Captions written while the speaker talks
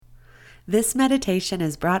This meditation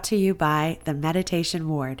is brought to you by the Meditation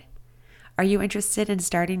Ward. Are you interested in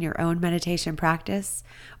starting your own meditation practice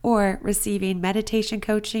or receiving meditation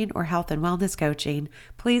coaching or health and wellness coaching?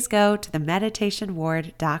 Please go to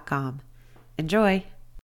themeditationward.com. Enjoy.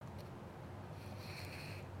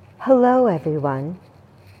 Hello everyone,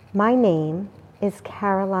 my name is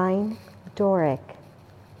Caroline Dorick.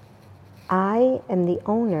 I am the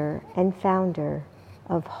owner and founder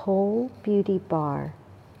of Whole Beauty Bar,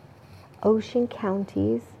 Ocean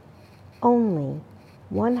County's only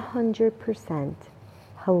 100%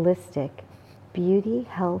 holistic beauty,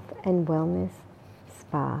 health, and wellness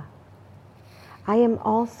spa. I am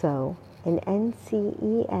also an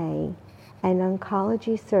NCEA and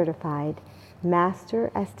oncology certified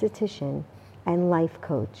master esthetician and life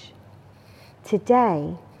coach.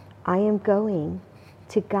 Today, I am going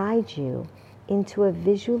to guide you into a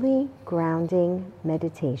visually grounding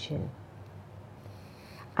meditation.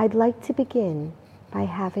 I'd like to begin by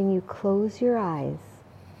having you close your eyes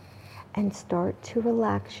and start to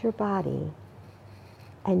relax your body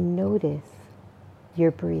and notice your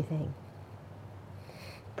breathing.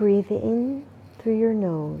 Breathe in through your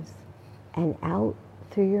nose and out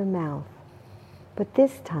through your mouth. But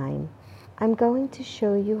this time, I'm going to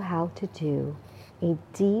show you how to do a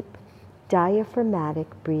deep diaphragmatic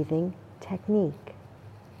breathing technique.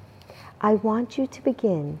 I want you to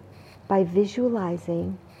begin by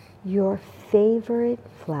visualizing your favorite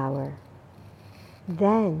flower.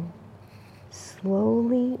 Then,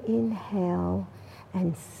 slowly inhale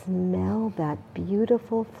and smell that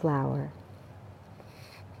beautiful flower.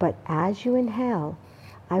 But as you inhale,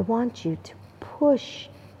 I want you to push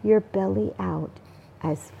your belly out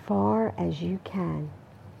as far as you can.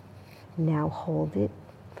 Now hold it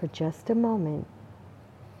for just a moment.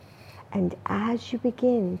 And as you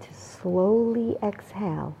begin to slowly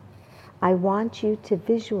exhale, I want you to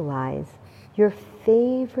visualize your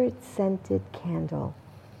favorite scented candle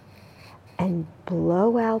and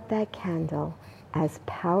blow out that candle as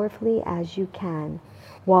powerfully as you can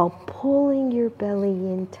while pulling your belly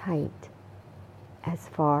in tight as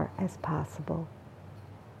far as possible.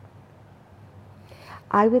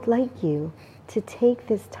 I would like you to take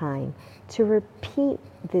this time to repeat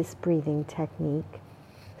this breathing technique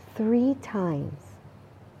 3 times.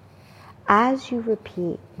 As you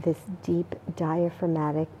repeat this deep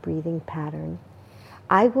diaphragmatic breathing pattern,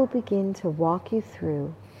 I will begin to walk you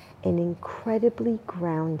through an incredibly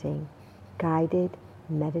grounding, guided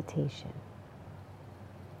meditation.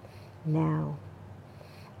 Now,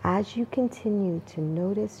 as you continue to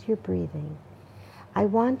notice your breathing, I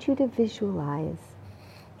want you to visualize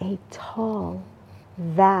a tall,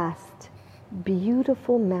 vast,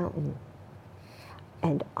 beautiful mountain.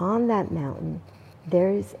 And on that mountain,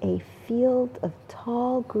 there is a field of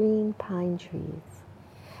tall green pine trees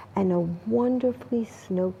and a wonderfully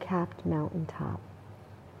snow-capped mountaintop.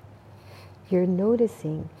 You're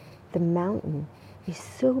noticing the mountain is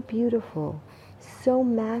so beautiful, so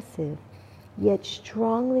massive, yet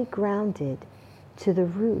strongly grounded to the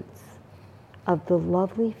roots of the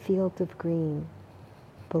lovely field of green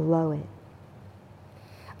below it.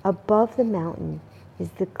 Above the mountain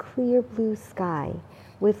is the clear blue sky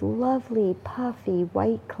with lovely puffy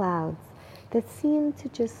white clouds that seem to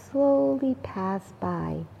just slowly pass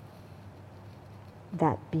by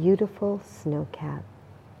that beautiful snow cap.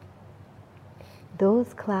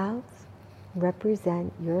 Those clouds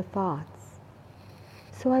represent your thoughts.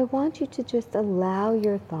 So I want you to just allow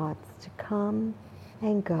your thoughts to come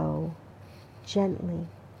and go gently.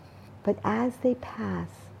 But as they pass,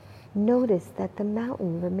 notice that the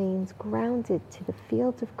mountain remains grounded to the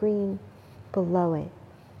field of green below it.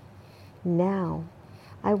 Now,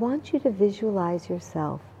 I want you to visualize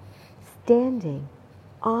yourself standing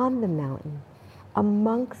on the mountain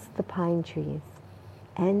amongst the pine trees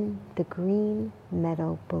and the green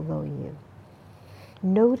meadow below you.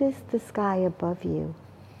 Notice the sky above you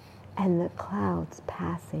and the clouds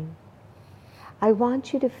passing. I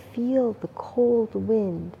want you to feel the cold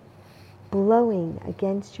wind blowing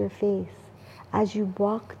against your face as you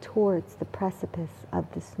walk towards the precipice of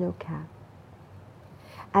the snowcap.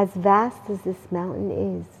 As vast as this mountain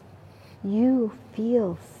is, you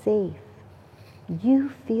feel safe, you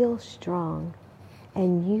feel strong,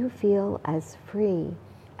 and you feel as free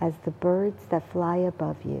as the birds that fly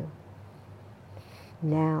above you.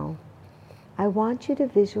 Now, I want you to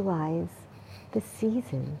visualize the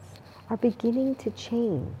seasons are beginning to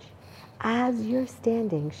change as you're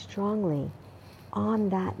standing strongly on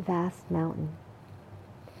that vast mountain.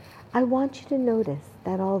 I want you to notice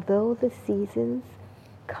that although the seasons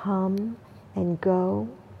come and go,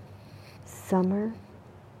 summer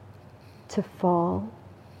to fall,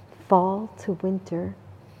 fall to winter,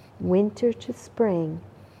 winter to spring,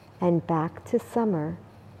 and back to summer,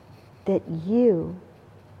 that you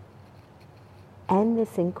and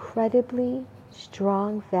this incredibly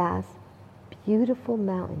strong, vast, beautiful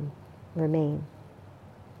mountain remain.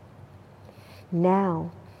 Now,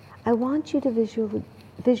 I want you to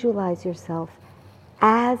visualize yourself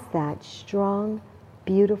as that strong,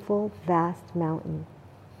 beautiful, vast mountain.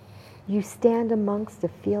 You stand amongst a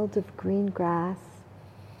field of green grass,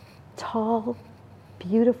 tall,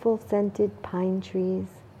 beautiful scented pine trees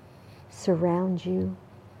surround you.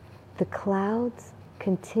 The clouds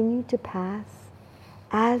continue to pass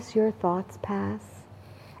as your thoughts pass,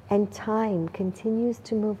 and time continues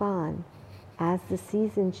to move on as the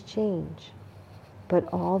seasons change.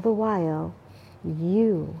 But all the while,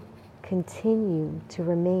 you continue to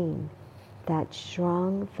remain that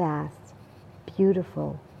strong, vast,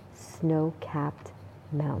 beautiful, snow-capped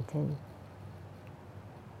mountain.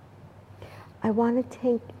 I want to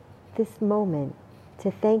take this moment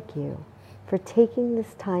to thank you for taking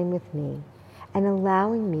this time with me and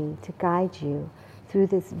allowing me to guide you through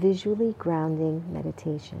this visually grounding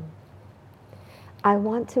meditation. I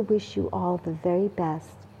want to wish you all the very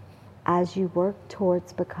best as you work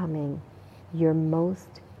towards becoming your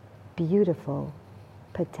most beautiful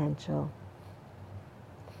potential.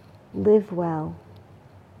 Live well,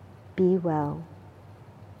 be well,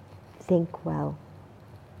 think well.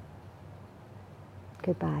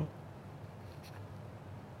 Goodbye.